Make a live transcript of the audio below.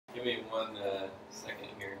Give me one second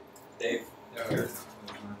here. Dave, here.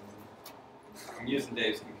 I'm using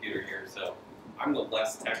Dave's computer here, so I'm the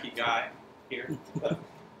less techie guy here,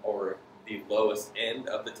 or the lowest end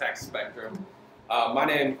of the tech spectrum. My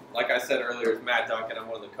name, like I said earlier, is Matt Duncan. I'm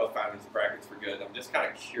one of the co-founders of Brackets for Good. I'm just kind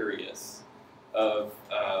of curious of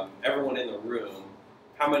everyone in the room,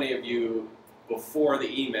 how many of you, before the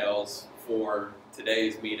emails for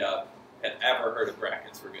today's meetup, had ever heard of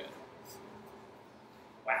Brackets for Good?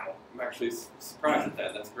 Wow, I'm actually surprised at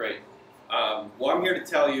that. That's great. Well, I'm here to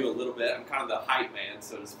tell you a little bit. I'm kind of the hype man,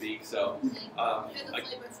 so to speak. So,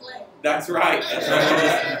 that's right. That's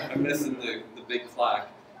right. I'm missing the big plaque.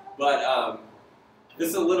 But this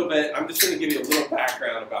is a little bit. I'm just going to give you a little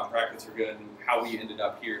background about Brackets for Good and how we ended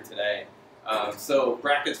up here today. So,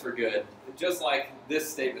 Brackets for Good, just like this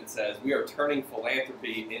statement says, we are turning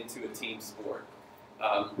philanthropy into a team sport.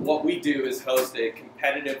 What we do is host a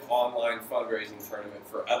competitive online fundraising tournament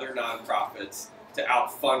for other nonprofits to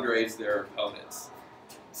out-fundraise their opponents.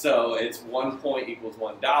 So it's 1 point equals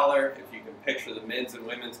 $1. If you can picture the men's and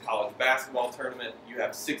women's college basketball tournament, you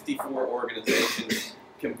have 64 organizations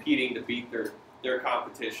competing to beat their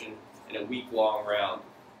competition in a week-long round.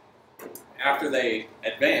 After they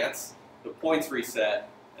advance, the points reset,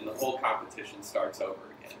 and the whole competition starts over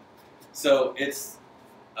again. So it's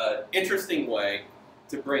an interesting way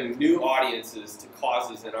to bring new audiences to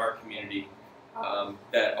causes in our community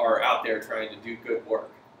that are out there trying to do good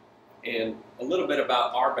work. And a little bit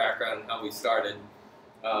about our background and how we started.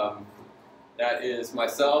 That is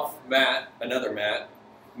myself, Matt, another Matt,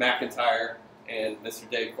 McIntyre, and Mr.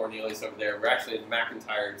 Dave Cornelius over there. We're actually in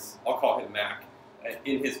McIntyre's, I'll call him Mac,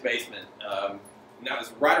 in his basement. And that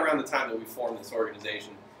was right around the time that we formed this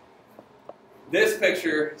organization. This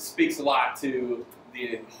picture speaks a lot to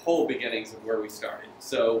the whole beginnings of where we started.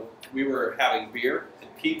 So we were having beer and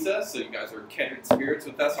pizza, so you guys are kindred spirits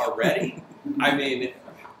with us already. I mean,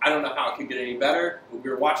 I don't know how it could get any better, but we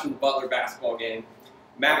were watching the Butler basketball game.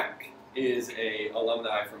 Mac is an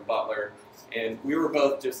alumni from Butler, and we were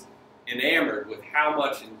both just enamored with how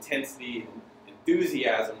much intensity and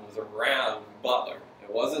enthusiasm was around Butler.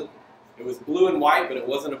 It was blue and white, but it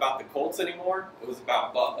wasn't about the Colts anymore. It was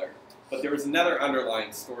about Butler. But there was another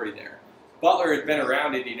underlying story there. Butler had been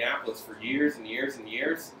around Indianapolis for years and years and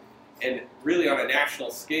years, and really on a national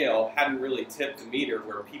scale hadn't really tipped the meter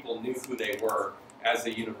where people knew who they were as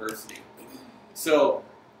a university. So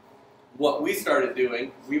what we started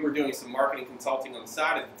doing, we were doing some marketing consulting on the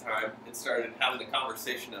side at the time and started having the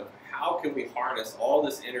conversation of how can we harness all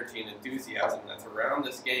this energy and enthusiasm that's around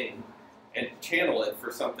this game and channel it for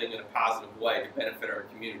something in a positive way to benefit our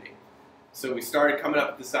community. So we started coming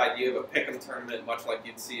up with this idea of a pick'em tournament, much like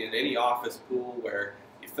you'd see in any office pool, where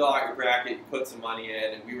you fill out your bracket, you put some money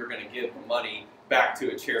in, and we were going to give the money back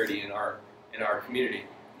to a charity in our community.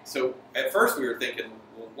 So at first we were thinking,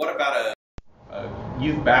 well, what about a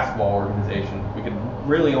youth basketball organization? We could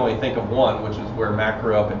really only think of one, which is where Mac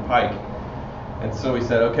grew up in Pike. And so we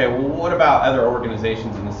said, okay, well, what about other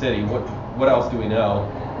organizations in the city? What else do we know?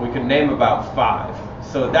 We could name about 5.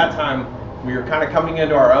 So at that time, we were kind of coming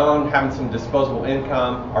into our own, having some disposable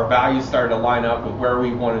income. Our values started to line up with where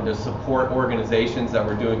we wanted to support organizations that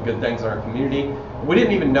were doing good things in our community. We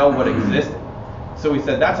didn't even know what existed. So we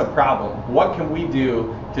said, that's a problem. What can we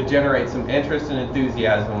do to generate some interest and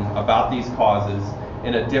enthusiasm about these causes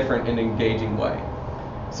in a different and engaging way?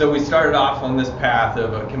 So we started off on this path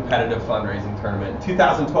of a competitive fundraising tournament. In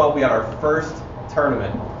 2012, we had our first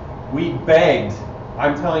tournament. We begged,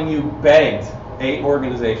 I'm telling you, begged 8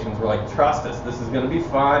 organizations. Were like, trust us, this is going to be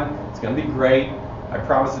fun, it's going to be great, I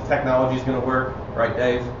promise the technology is going to work. Right,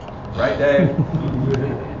 Dave? Right, Dave?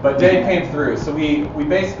 But Dave came through. So we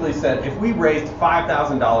basically said if we raised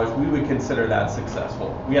 $5,000, we would consider that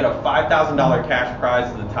successful. We had a $5,000 cash prize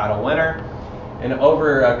to the title winner, and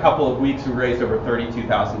over a couple of weeks we raised over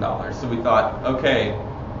 $32,000. So we thought, okay,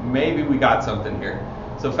 maybe we got something here.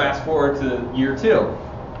 So fast forward to year 2.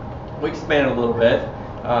 We expanded a little bit.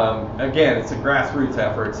 Again, it's a grassroots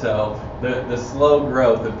effort, so the slow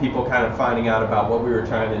growth of people kind of finding out about what we were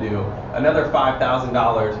trying to do. Another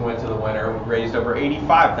 $5,000 went to the winner. We raised over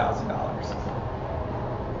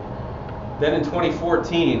 $85,000. Then in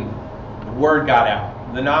 2014, the word got out.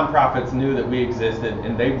 The nonprofits knew that we existed,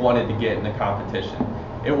 and they wanted to get in the competition.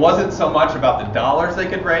 It wasn't so much about the dollars they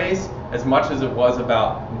could raise as much as it was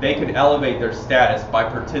about they could elevate their status by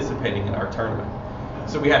participating in our tournament.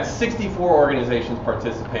 So we had 64 organizations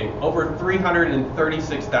participate. Over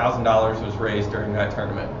 $336,000 was raised during that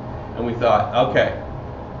tournament. And we thought, okay,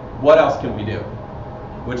 what else can we do?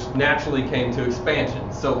 Which naturally came to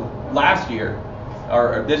expansion. So last year,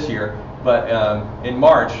 or this year, but in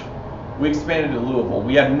March, we expanded to Louisville.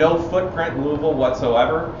 We had no footprint in Louisville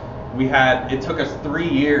whatsoever. It took us 3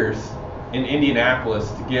 years in Indianapolis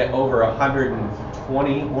to get over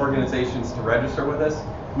 120 organizations to register with us.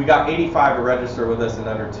 We got 85 to register with us in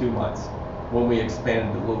under 2 months when we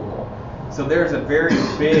expanded to Louisville. So there's a very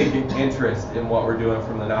big interest in what we're doing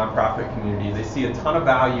from the nonprofit community. They see a ton of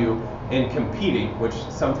value in competing, which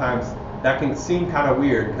sometimes that can seem kind of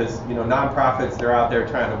weird because nonprofits, they're out there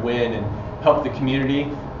trying to win and help the community.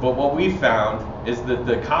 But what we found is that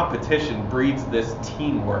the competition breeds this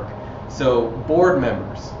teamwork. So board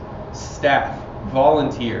members, staff,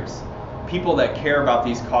 volunteers, people that care about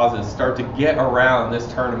these causes start to get around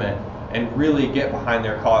this tournament and really get behind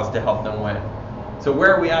their cause to help them win. So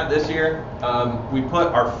where are we at this year? We put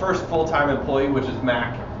our first full-time employee, which is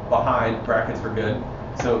Mac, behind Brackets for Good.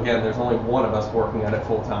 So again, there's only one of us working at it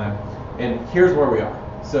full-time. And here's where we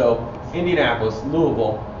are. So Indianapolis,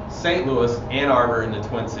 Louisville, St. Louis, Ann Arbor, and the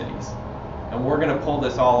Twin Cities. And we're going to pull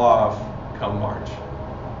this all off come March.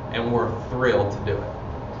 And we're thrilled to do it.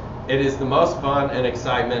 It is the most fun and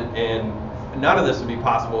excitement, and none of this would be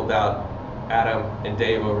possible without Adam and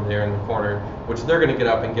Dave over there in the corner, which they're going to get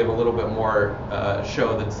up and give a little bit more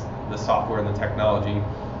show that's the software and the technology.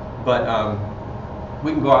 But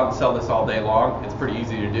we can go out and sell this all day long. It's pretty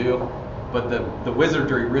easy to do, but the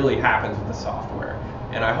wizardry really happens with the software.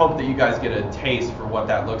 And I hope that you guys get a taste for what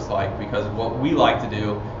that looks like, because what we like to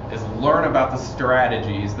do is learn about the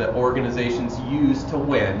strategies that organizations use to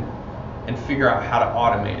win and figure out how to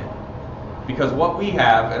automate it. Because what we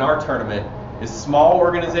have in our tournament is small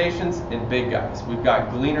organizations and big guys. We've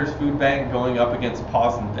got Gleaner's Food Bank going up against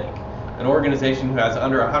Pause and Think, an organization who has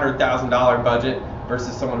under $100,000 budget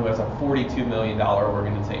versus someone who has a $42 million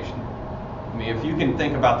organization. I mean, if you can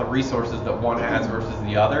think about the resources that one has versus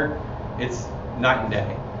the other, it's night and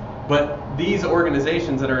day. But these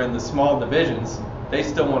organizations that are in the small divisions, they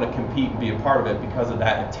still want to compete and be a part of it because of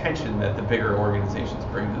that attention that the bigger organizations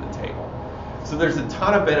bring to the table. So there's a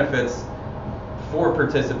ton of benefits for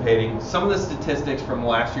participating. Some of the statistics from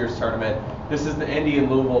last year's tournament, this is the Indy and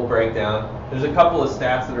Louisville breakdown. There's a couple of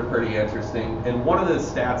stats that are pretty interesting, and one of the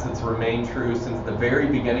stats that's remained true since the very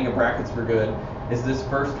beginning of Brackets for Good is this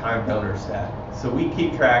first time donor stat. So we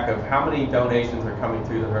keep track of how many donations are coming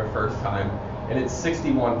through that are first time, and it's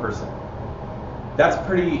 61%. That's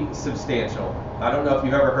pretty substantial. I don't know if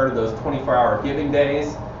you've ever heard of those 24-hour giving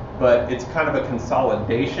days, but it's kind of a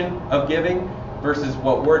consolidation of giving versus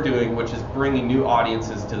what we're doing, which is bringing new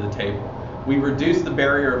audiences to the table. We reduce the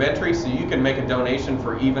barrier of entry so you can make a donation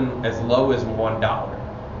for even as low as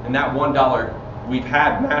 $1. And that $1, we've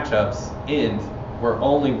had matchups end where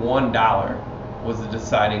only $1 was the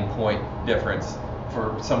deciding point difference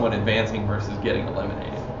for someone advancing versus getting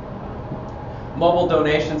eliminated. Mobile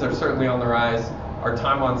donations are certainly on the rise. Our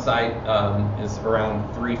time on site is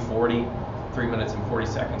around 3:40, 3 minutes and 40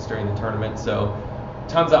 seconds during the tournament. So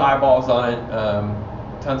tons of eyeballs on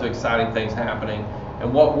it, tons of exciting things happening.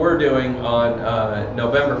 And what we're doing on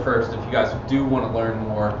November 1st, if you guys do want to learn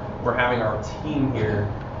more, we're having our team here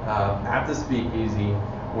at the Speakeasy,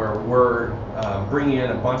 where we're bringing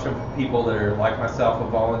in a bunch of people that are like myself, a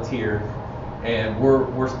volunteer, and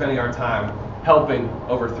we're spending our time helping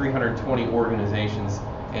over 320 organizations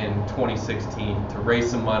in 2016 to raise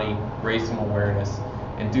some money, raise some awareness,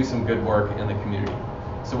 and do some good work in the community.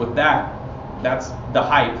 So with that, that's the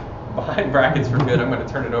hype behind Brackets for Good. I'm going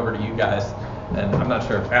to turn it over to you guys. And I'm not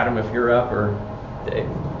sure if Adam, if you're up, or Dave.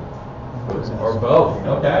 Or both.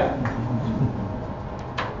 Okay.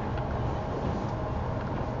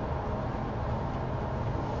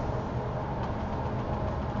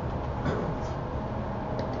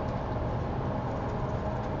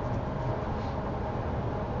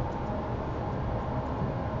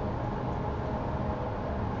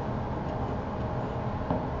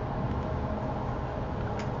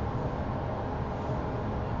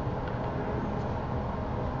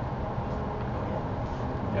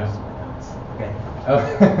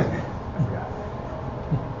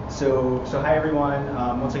 So hi everyone.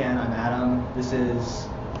 Once again, I'm Adam. This is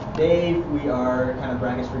Dave. We are kind of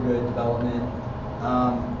Brackets for Good development.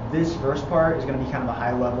 This first part is going to be kind of a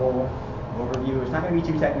high-level overview. It's not going to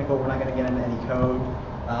be too technical. We're not going to get into any code.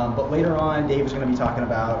 But later on, Dave is going to be talking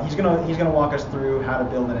about. He's going to walk us through how to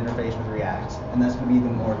build an interface with React, and that's going to be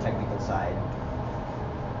the more technical side.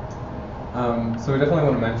 So we definitely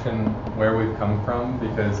want to mention where we've come from,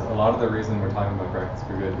 because a lot of the reason we're talking about Brackets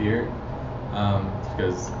for Good here is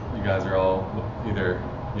because you guys are all either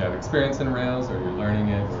you have experience in Rails or you're learning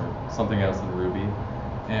it or something else in Ruby.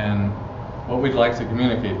 And what we'd like to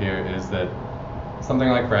communicate here is that something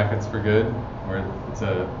like Brackets for Good, where it's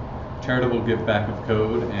a charitable give back of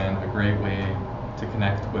code and a great way to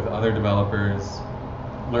connect with other developers,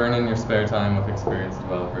 learn in your spare time with experienced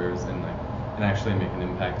developers, and actually make an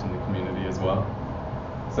impact in the community as well.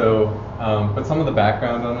 So, but some of the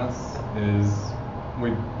background on us is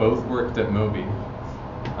we both worked at Moby.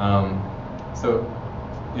 So,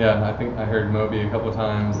 yeah, I think I heard Moby a couple of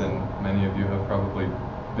times, and many of you have probably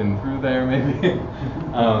been through there, maybe.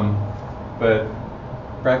 But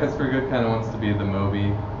Brackets for Good kind of wants to be the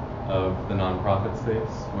Moby of the nonprofit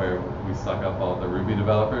space, where we suck up all the Ruby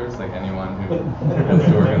developers, like anyone who has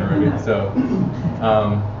to work in Ruby. So,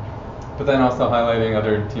 but then also highlighting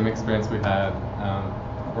other team experience we had.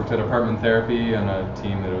 Worked at Apartment Therapy on a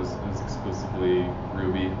team that was exclusively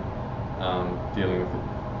Ruby, dealing with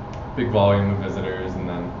a big volume of visitors, and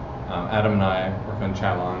then Adam and I work on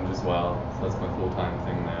Challenge as well, so that's my full-time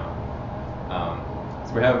thing now.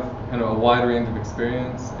 So we have kind of a wide range of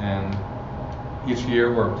experience, and each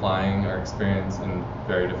year we're applying our experience in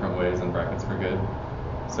very different ways in Brackets for Good.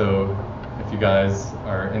 So if you guys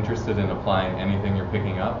are interested in applying anything you're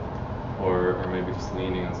picking up, or maybe just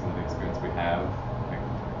leaning on some of the experience we have,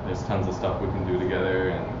 there's tons of stuff we can do together,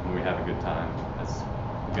 and we have a good time, as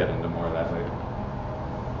we'll get into more of that later.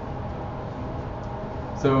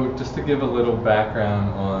 So just to give a little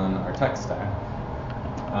background on our tech stack.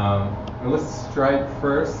 We'll list Stripe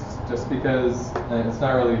first, just because it's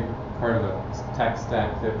not really part of a tech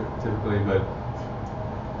stack typically, but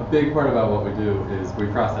a big part about what we do is we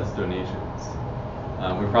process donations.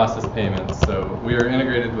 We process payments, so we are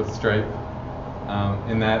integrated with Stripe.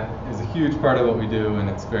 And that is a huge part of what we do, and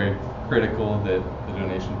it's very critical that the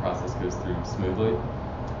donation process goes through smoothly.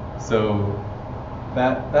 So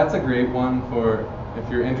that's a great one for if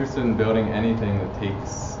you're interested in building anything that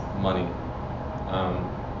takes money.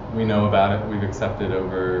 We know about it. We've accepted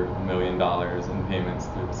over $1 million in payments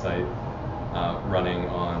through the site, running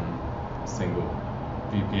on a single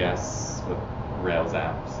VPS with Rails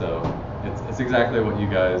app. So it's exactly what you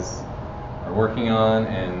guys are working on,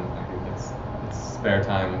 and it's spare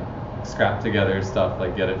time, scrap together stuff,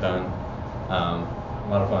 like get it done. A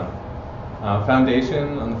lot of fun.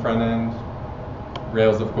 Foundation on the front end,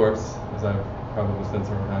 Rails of course, as I've probably said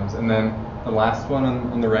several times. And then the last one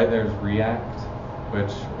on the right there is React,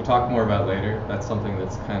 which we'll talk more about later. That's something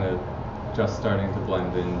that's kind of just starting to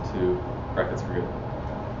blend into Brackets for Good.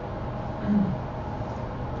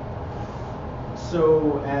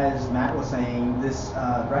 So as Matt was saying, this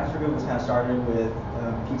Brackets for Good was kind of started with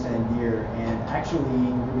pizza and beer, and actually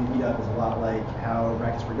Ruby Meetup is a lot like how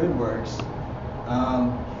Brackets for Good works.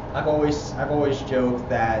 I've always joked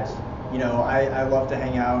that, you know, I love to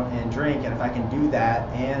hang out and drink, and if I can do that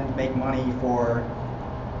and make money for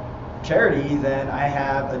charity, then I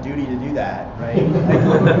have a duty to do that, right?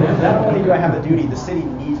 Not only do I have a duty, the city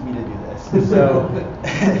needs me to do this. So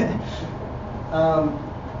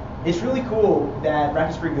it's really cool that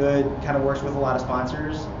Brackets for Good kind of works with a lot of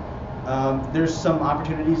sponsors. There's some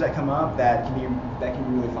opportunities that come up that can be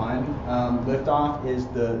really fun. Liftoff is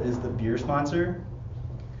the beer sponsor,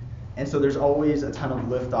 and so there's always a ton of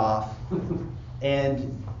Liftoff,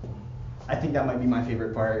 and I think that might be my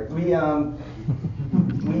favorite part. We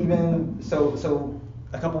even so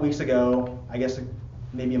a couple weeks ago, I guess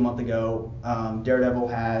maybe a month ago, Daredevil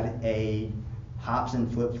had a Hops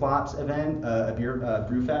and Flip Flops event, a beer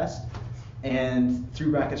brew fest, and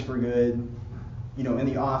through Brackets for Good, you know, in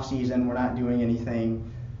the off season, we're not doing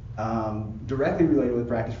anything directly related with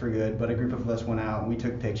Brackets for Good, but a group of us went out and we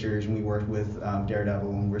took pictures and we worked with Daredevil,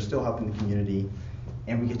 and we're still helping the community,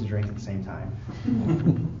 and we get to drink at the same time.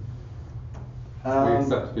 We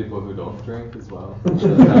accept people who don't drink as well. It's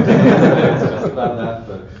just about that,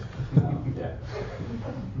 but yeah.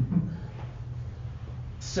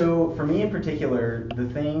 So for me in particular, the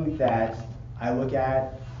thing that I look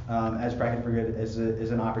at as Brackets for Good as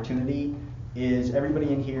an opportunity is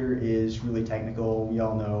everybody in here is really technical. We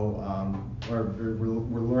all know,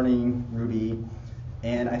 we're learning Ruby,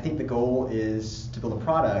 and I think the goal is to build a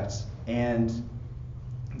product, and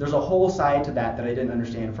there's a whole side to that I didn't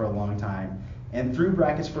understand for a long time. And through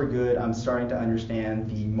Brackets for Good, I'm starting to understand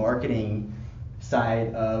the marketing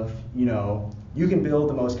side of, you know, you can build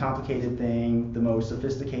the most complicated thing, the most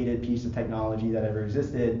sophisticated piece of technology that ever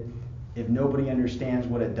existed. If nobody understands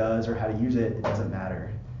what it does or how to use it, it doesn't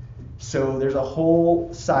matter. So there's a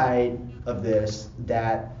whole side of this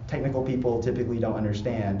that technical people typically don't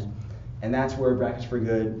understand, and that's where Brackets for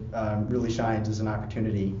Good really shines as an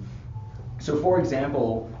opportunity. So for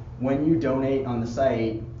example, when you donate on the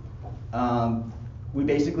site, we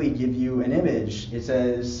basically give you an image. It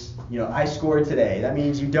says, you know, I scored today. That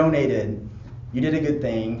means you donated. You did a good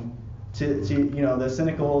thing. To you know, the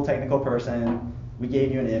cynical technical person, we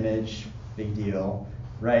gave you an image. Big deal,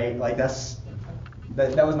 right? Like that's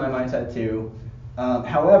that was my mindset too.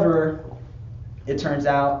 However, it turns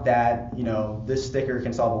out that this sticker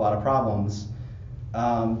can solve a lot of problems.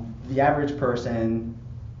 The average person,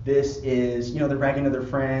 this is they're bragging to their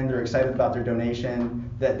friend, they're excited about their donation.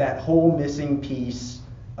 That whole missing piece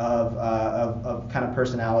of kind of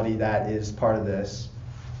personality that is part of this.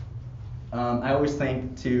 I always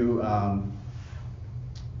think to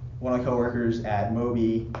one of my coworkers at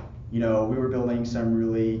Moby, we were building some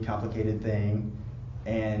really complicated thing,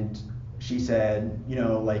 and she said,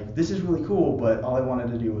 like, this is really cool, but all I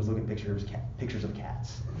wanted to do was look at pictures of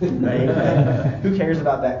cats, right? Who cares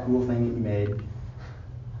about that cool thing that you made?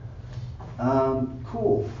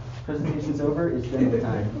 Cool. Presentation's over. It's demo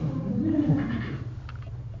time.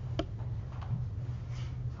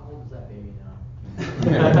 How old is that baby now?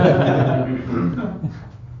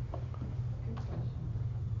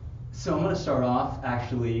 So I'm going to start off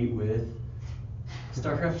actually with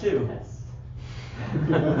StarCraft 2.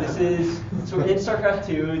 So in StarCraft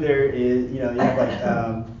 2 there is, you have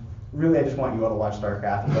like, really I just want you all to watch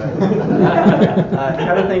StarCraft, but you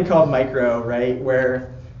have a thing called micro, right,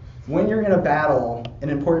 where when you're in a battle, an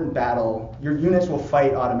important battle, your units will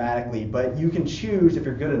fight automatically, but you can choose, if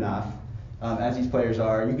you're good enough, as these players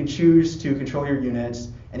are, you can choose to control your units,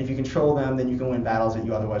 and if you control them, then you can win battles that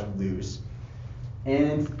you otherwise would lose.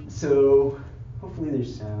 And so, hopefully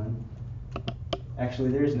there's sound.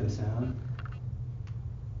 Actually, there is no sound.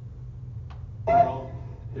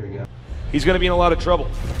 There we go. He's going to be in a lot of trouble.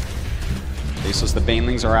 Tasteless, the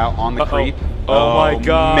Banelings are out on the creep. Oh my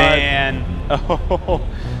God. Man. Oh,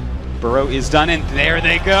 Burrow is done, and there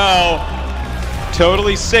they go.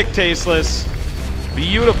 Totally sick, Tasteless.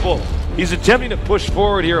 Beautiful. He's attempting to push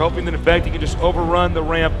forward here, hoping that in fact he can just overrun the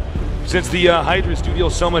ramp since the Hydras do deal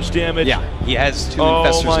so much damage. Yeah, he has two Oh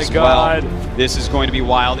Infestors my as God. well. This is going to be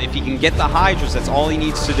wild. If he can get the Hydras, that's all he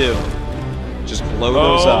needs to do. Just blow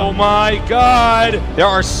those up. Oh my God. There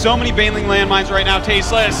are so many Baneling landmines right now,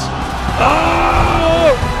 Tasteless.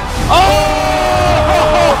 Oh! Oh!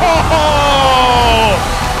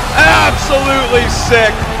 Absolutely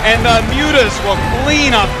sick. And the Mutas will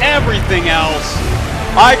clean up everything else.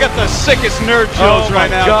 I got the sickest nerd chills Oh right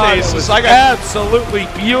my now, God, it Tasteless. was I got absolutely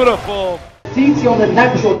beautiful. Teach on the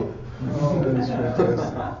natural.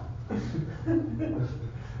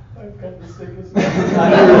 I've got the sickest.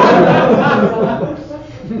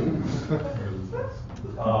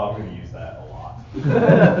 I'm going to use that a lot.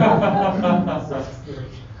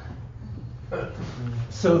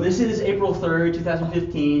 So this is April 3rd,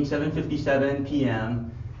 2015, 7:57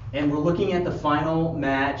 p.m. And we're looking at the final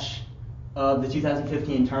match of the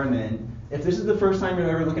 2015 tournament. If this is the first time you're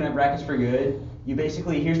ever looking at brackets for good, you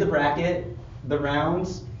basically, here's the bracket, the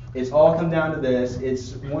rounds, it's all come down to this.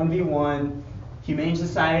 It's 1v1, Humane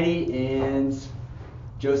Society and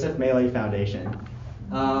Joseph Melee Foundation.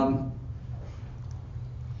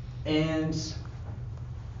 And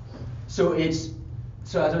so as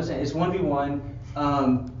I was saying, it's 1v1.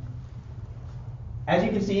 As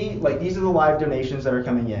you can see, like, these are the live donations that are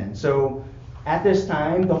coming in. So at this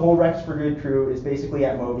time, the whole Rex for Good crew is basically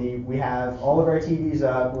at Moby. We have all of our TVs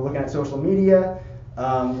up. We're looking at social media.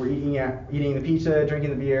 We're eating the pizza,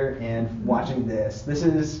 drinking the beer, and watching this. This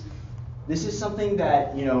is something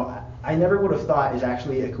that I never would have thought is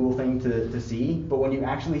actually a cool thing to see. But when you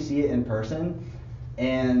actually see it in person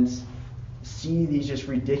and see these just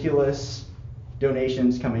ridiculous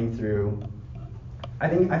donations coming through, I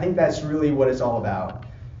think that's really what it's all about.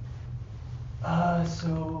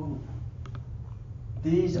 So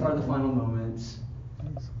these are the final moments.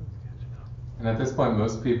 And at this point,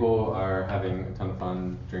 most people are having a ton of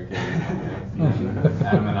fun drinking. And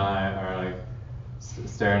Adam and I are like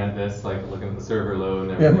staring at this, like looking at the server load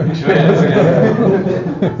and everything.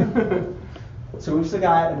 So we've still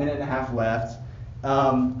got a minute and a half left.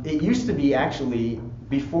 It used to be actually,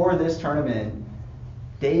 before this tournament,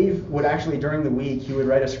 Dave would actually, during the week, he would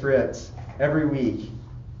write a script every week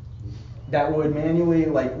that would manually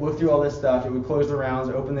look through all this stuff. It would close the rounds,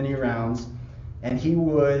 open the new rounds, and he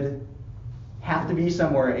would have to be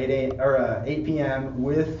somewhere at 8 p.m.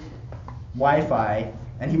 with Wi-Fi,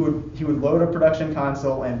 and he would load a production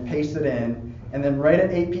console and paste it in, and then right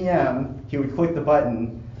at 8 p.m. he would click the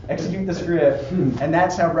button, execute the script, and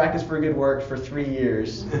that's how Brackets for Good worked for 3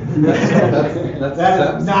 years.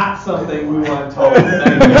 That is not something we want to talk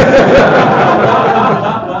about.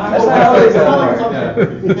 That's not how it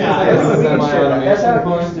That's a That's semi-automation how it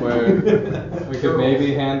point used to where we could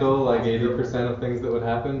maybe handle like 80% of things that would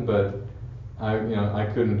happen, but I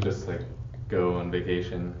couldn't just go on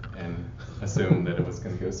vacation and assume that it was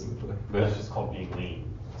going to go smoothly. But That's just called being lean.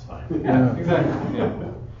 It's fine. Yeah, exactly.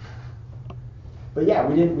 Yeah. But yeah,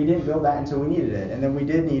 we didn't build that until we needed it, and then we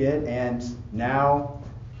did need it, and now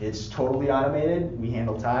it's totally automated. We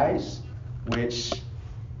handle ties, which,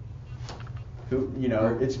 it's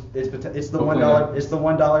the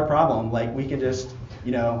 $1 problem. Like, we can just,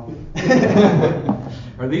 Are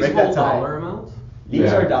these break full that tie. dollar amounts?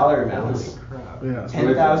 These are dollar amounts. Holy crap. Yeah.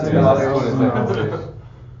 $10,000.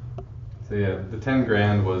 So yeah, the 10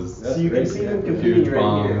 grand was So you can see them competing huge right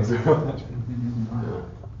bombs. here.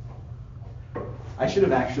 I should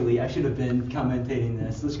have been commentating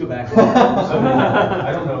this. Let's go back.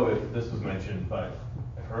 I don't know if this was mentioned, but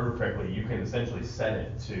if I remember correctly, you can essentially set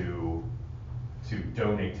it to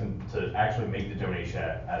donate to actually make the donation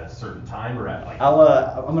at a certain time or at like.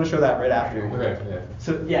 I'm gonna show that right after. Okay, yeah.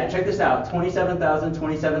 So yeah, check this out.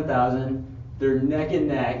 27,000. They're neck and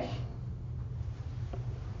neck.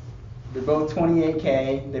 They're both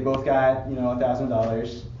 28K. They both got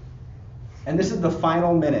 $1,000. And this is the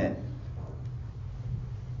final minute.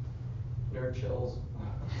 Nerd chills.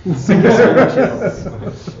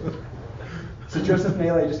 So Joseph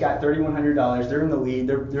Melee just got $3,100. They're in the lead.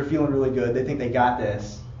 They're feeling really good. They think they got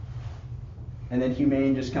this. And then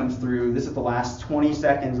Humane just comes through. This is the last 20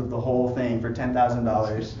 seconds of the whole thing for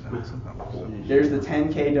 $10,000. There's the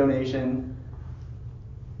 10K donation.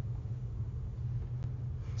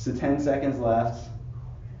 So 10 seconds left.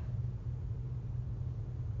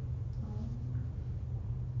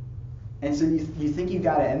 And so you think you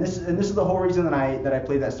got it, and this is the whole reason that I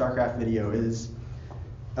played that StarCraft video is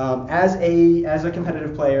as a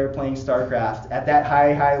competitive player playing StarCraft at that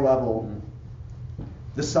high level,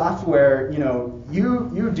 the software,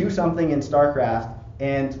 you do something in StarCraft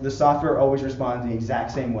and the software always responds the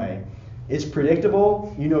exact same way. It's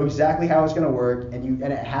predictable, you know exactly how it's going to work, and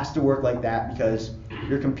it has to work like that because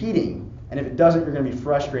you're competing, and if it doesn't, you're going to be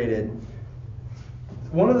frustrated.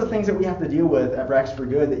 One of the things that we have to deal with at Brax for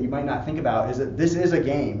Good that you might not think about is that this is a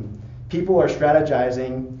game. People are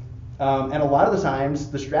strategizing, and a lot of the times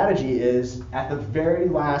the strategy is at the very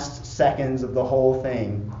last seconds of the whole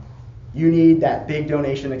thing. You need that big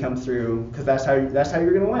donation to come through because that's how you're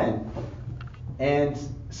going to win. And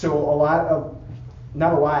so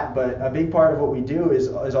not a lot, but a big part of what we do is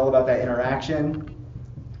all about that interaction.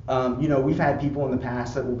 We've had people in the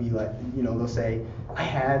past that will be like, they'll say, I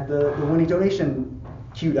had the winning donation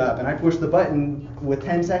queued up and I pushed the button with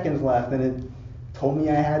 10 seconds left and it told me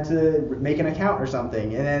I had to make an account or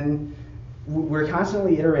something. And then we're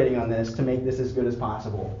constantly iterating on this to make this as good as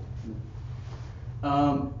possible.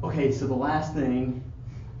 Okay, so the last thing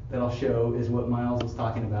that I'll show is what Miles was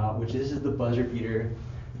talking about, which is the buzzer beater.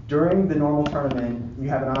 During the normal tournament, you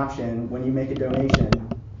have an option when you make a donation.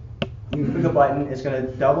 You click a button, it's going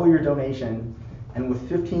to double your donation, and with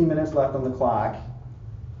 15 minutes left on the clock,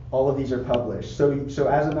 all of these are published. So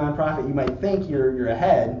as a nonprofit, you might think you're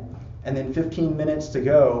ahead, and then 15 minutes to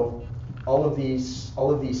go, all of these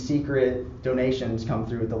secret donations come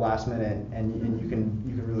through at the last minute, and you can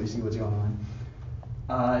really see what's going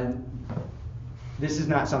on. This is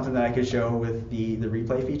not something that I could show with the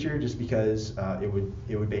replay feature, just because it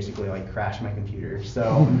would basically like crash my computer.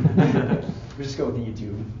 So we'll just go with the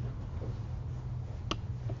YouTube.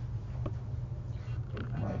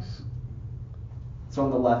 Nice. So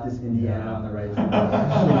on the left is Indiana, on the right is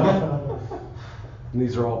And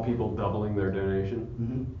these are all people doubling their donation?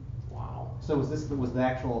 Mm-hmm. Wow. So was the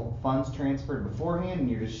actual funds transferred beforehand and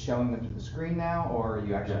you're just showing them through the screen now, or are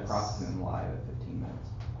you actually Yes. processing them live at 15 minutes?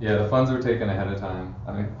 Yeah, the funds were taken ahead of time.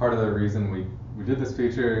 I mean, part of the reason we did this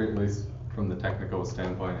feature, at least from the technical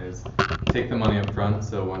standpoint, is take the money up front,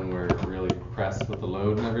 so when we're really pressed with the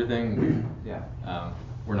load and everything,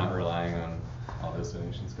 we're not relying on all those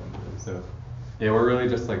donations coming through. So yeah, we're really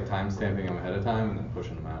just like time stamping them ahead of time and then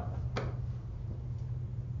pushing them out.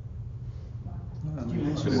 Do you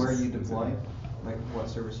mention where you deploy? Like what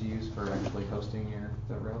service you use for actually hosting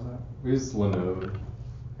the Rails app? We use Linode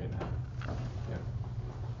right now. Yeah.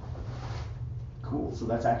 Cool. So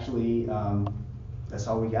that's actually that's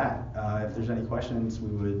all we got. If there's any questions, we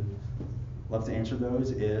would love to answer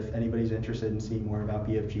those. If anybody's interested in seeing more about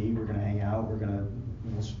BFG, we're gonna hang out.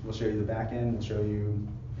 We'll show you the back end. We'll show you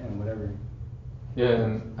whatever. Yeah,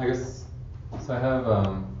 and I guess so. I have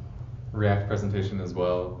React presentation as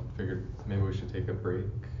well. Figured maybe we should take a break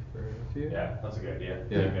for a few. Yeah, that's a good idea.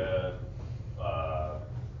 Yeah. Take a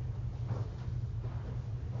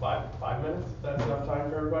 5 minutes. If that's enough time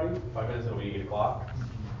for everybody. 5 minutes until we 8 o'clock.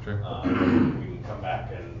 Sure. We can come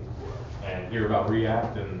back and hear about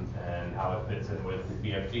React and how it fits in with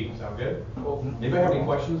BFG. Sound good? Well, anybody have any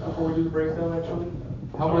questions before we do the breakdown, actually?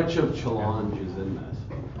 How much of Challenge is in this?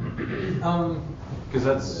 Because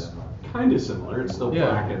that's kind of similar. It's still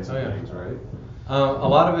brackets and things, right? A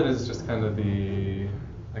lot of it is just kind of the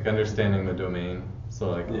like understanding the domain. So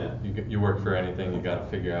like you work for anything, you got to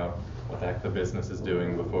figure out what the heck the business is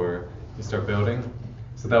doing before you start building.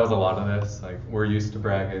 So that was a lot of this. Like we're used to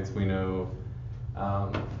brackets. We know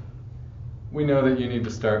that you need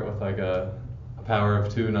to start with like a power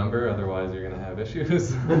of 2 number, otherwise you're gonna have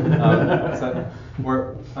issues. We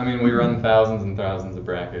run thousands and thousands of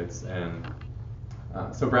brackets, and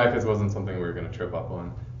so brackets wasn't something we were gonna trip up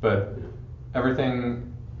on. But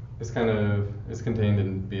everything is contained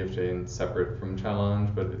in BFJ and separate from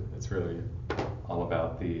challenge, but it's really all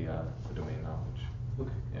about the domain knowledge.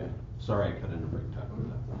 Okay. Yeah. Sorry, I cut into break time on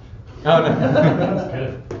that. Oh no. That's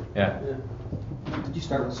good. Yeah. Did you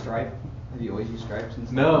start with Stripe? Have you always used Stripe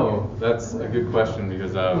since? No, that's a good question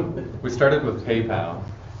because we started with PayPal,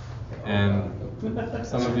 and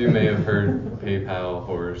some of you may have heard PayPal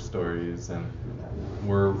horror stories, and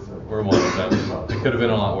we're one of them. It could have been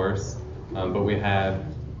a lot worse, but we had,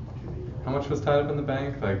 how much was tied up in the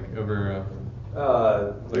bank? Like over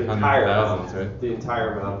like hundreds of thousands, right? The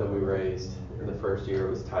entire amount that we raised in the first year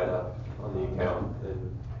was tied up on the account, and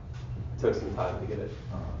it took some time to get it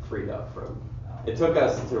freed up from. It took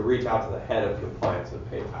us to reach out to the head of compliance with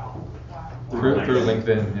PayPal. Through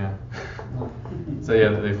LinkedIn, yeah. So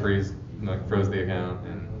yeah, they froze the account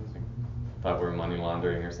and thought we were money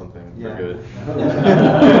laundering or something. Yeah. We're good.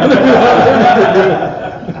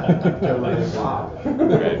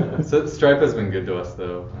 Right. So Stripe has been good to us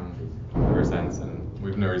though, ever since, and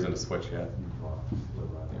we've no reason to switch yet. Yeah.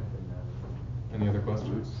 Any other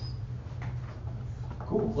questions?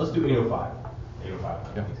 Cool. Let's do 805.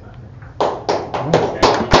 805. Yeah. Okay.